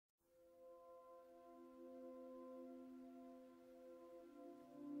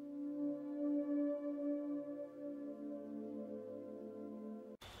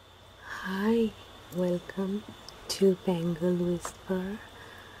welcome to Bangle Whisper.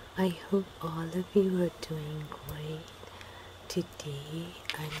 I hope all of you are doing great. Today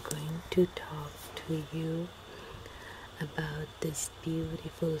I'm going to talk to you about this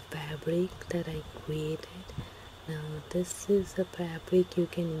beautiful fabric that I created. Now this is a fabric you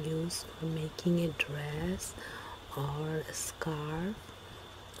can use for making a dress or a scarf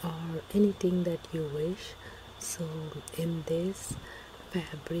or anything that you wish. So in this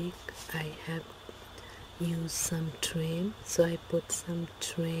fabric I have used some trim, so I put some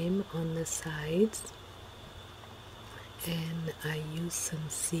trim on the sides, and I used some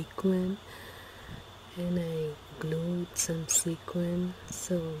sequin, and I glued some sequin,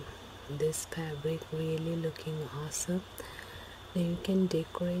 so this fabric really looking awesome. Now you can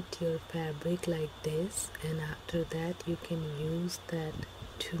decorate your fabric like this, and after that you can use that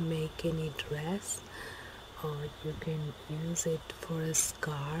to make any dress, or you can use it for a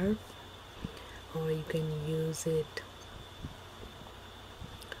scarf, or you can use it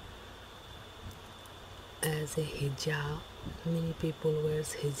as a hijab. Many people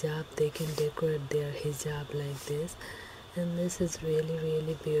wears hijab, they can decorate their hijab like this, and this is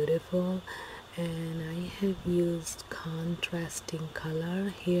really beautiful. And I have used contrasting color.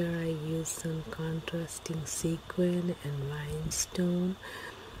 Here I used some contrasting sequin and rhinestone.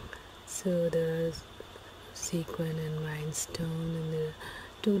 So there's sequin and rhinestone, and there are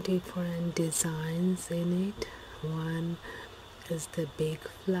two different designs in it. One is the big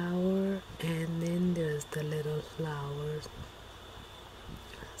flower, and then there's the little flowers.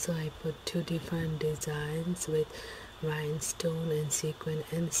 So I put two different designs with rhinestone and sequin,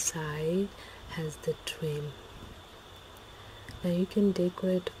 and side has the trim. Now you can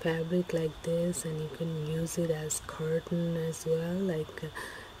decorate fabric like this, and you can use it as curtain as well, like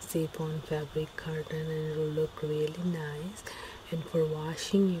a chiffon fabric curtain, and it will look really nice. And for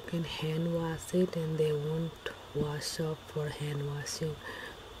washing, you can hand wash it, and they won't wash off for hand washing.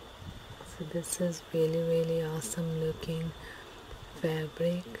 So this is really awesome looking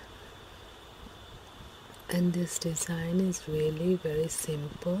fabric, and this design is really very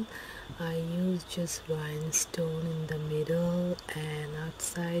simple. I use just rhinestone in the middle, and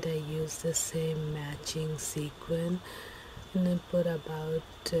outside I use the same matching sequin, and I put about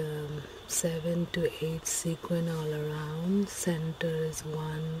 7 to 8 sequin all around. Center is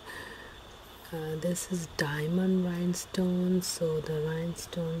one. This is diamond rhinestones, so the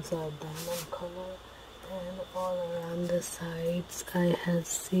rhinestones are diamond color, and all around the sides I have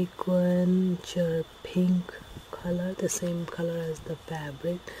sequin which are pink color, the same color as the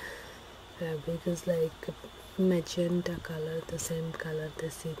fabric. Fabric is like magenta color, the same color the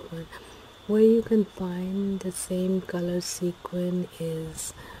sequin. Where you can find the same color sequin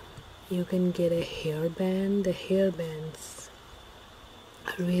is you can get a hairband. The hairbands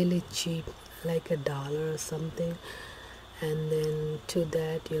are really cheap, like $1 or something, and then to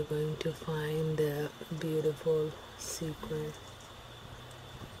that you're going to find the beautiful sequin.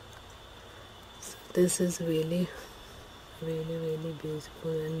 So this is really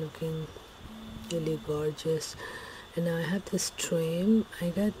beautiful and looking really gorgeous. And I have this trim. I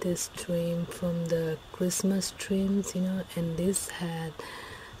got this trim from the Christmas trims, and this had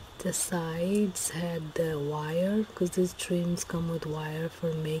the sides had the wire, because these trims come with wire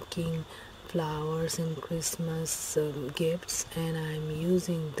for making flowers and Christmas gifts, and I'm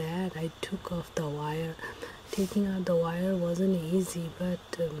using that. I took off the wire. Taking out the wire wasn't easy, but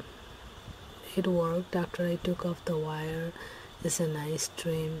it worked after I took off the wire. It's a nice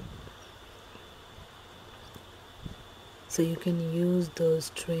trim. So you can use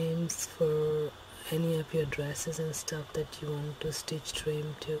those trims for any of your dresses and stuff that you want to stitch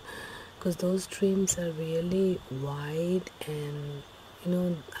trim to, because those trims are really wide, and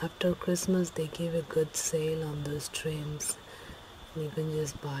after Christmas they give a good sale on those trims. You can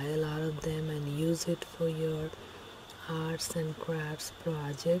just buy a lot of them and use it for your arts and crafts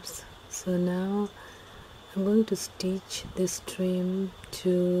projects. So now I'm going to stitch this trim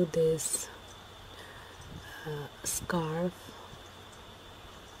to this scarf,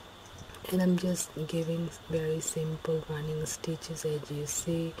 and I'm just giving very simple running stitches. As you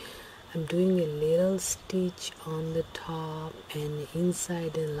see, I'm doing a little stitch on the top and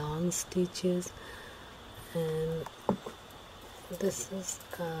inside the long stitches, and this is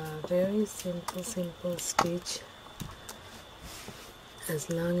a very simple stitch, as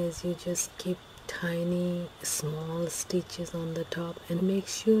long as you just keep tiny small stitches on the top, and make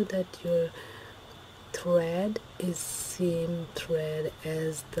sure that your thread is same thread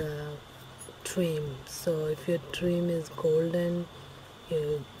as the trim. So if your trim is golden,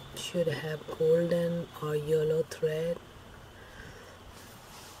 you should have golden or yellow thread,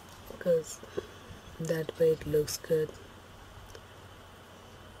 because that way it looks good.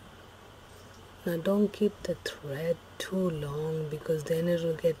 Now don't keep the thread too long because then it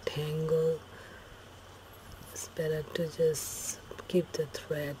will get tangled. It's better to just keep the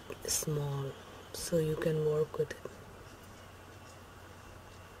thread small so you can work with it.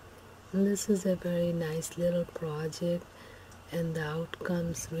 And this is a very nice little project, and the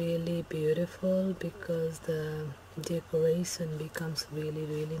outcome's really beautiful because the decoration becomes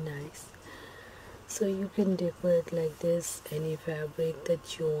really nice. So you can decorate like this any fabric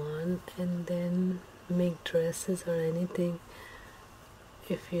that you want, and then make dresses or anything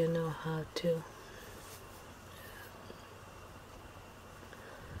if you know how to.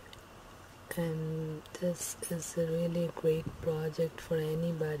 And this is a really great project for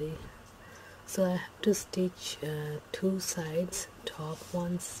anybody. So I have to stitch two sides, top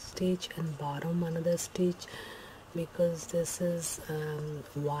one stitch and bottom another stitch, because this is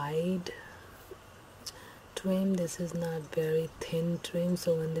wide trim. This is not very thin trim,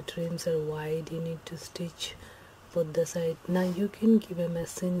 so when the trims are wide you need to stitch both the side. Now you can give a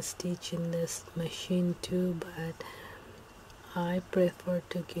machine stitch in this machine too, but I prefer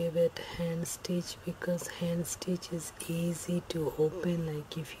to give it hand stitch because hand stitch is easy to open.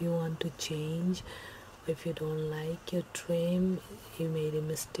 Like if you want to change, if you don't like your trim, you made a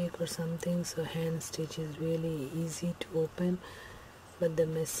mistake or something, so hand stitch is really easy to open, but the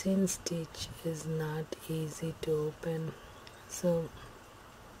machine stitch is not easy to open. So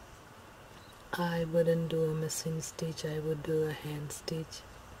I wouldn't do a machine stitch, I would do a hand stitch.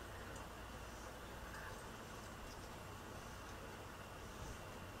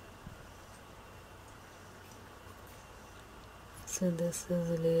 So this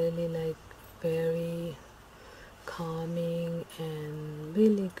is really like very calming and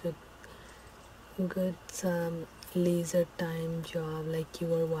really good some leisure time job, like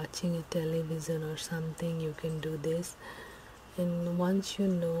you are watching a television or something, you can do this. And once you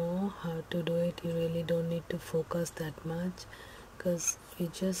know how to do it, you really don't need to focus that much because you're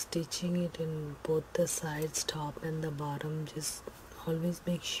just stitching it in both the sides, top and the bottom. Just always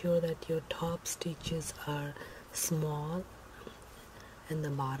make sure that your top stitches are small and the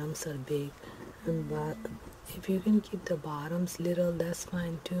bottoms are big. And but if you can keep the bottoms little, that's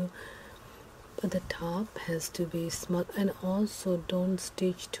fine too, but the top has to be small. And also don't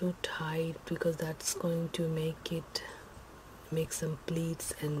stitch too tight because that's going to make some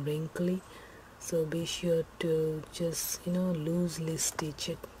pleats and wrinkly. So be sure to just loosely stitch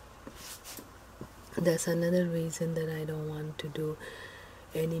it. That's another reason that I don't want to do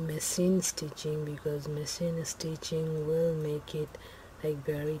any machine stitching, because machine stitching will make it like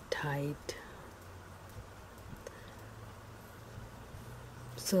very tight.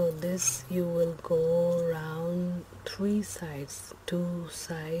 So this you will go around three sides, two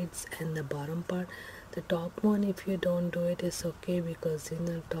sides and the bottom part. The top one, if you don't do it, is okay because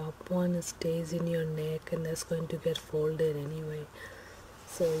the top one stays in your neck and that's going to get folded anyway,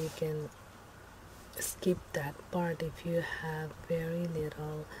 so you can skip that part if you have very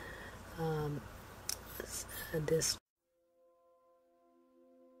little this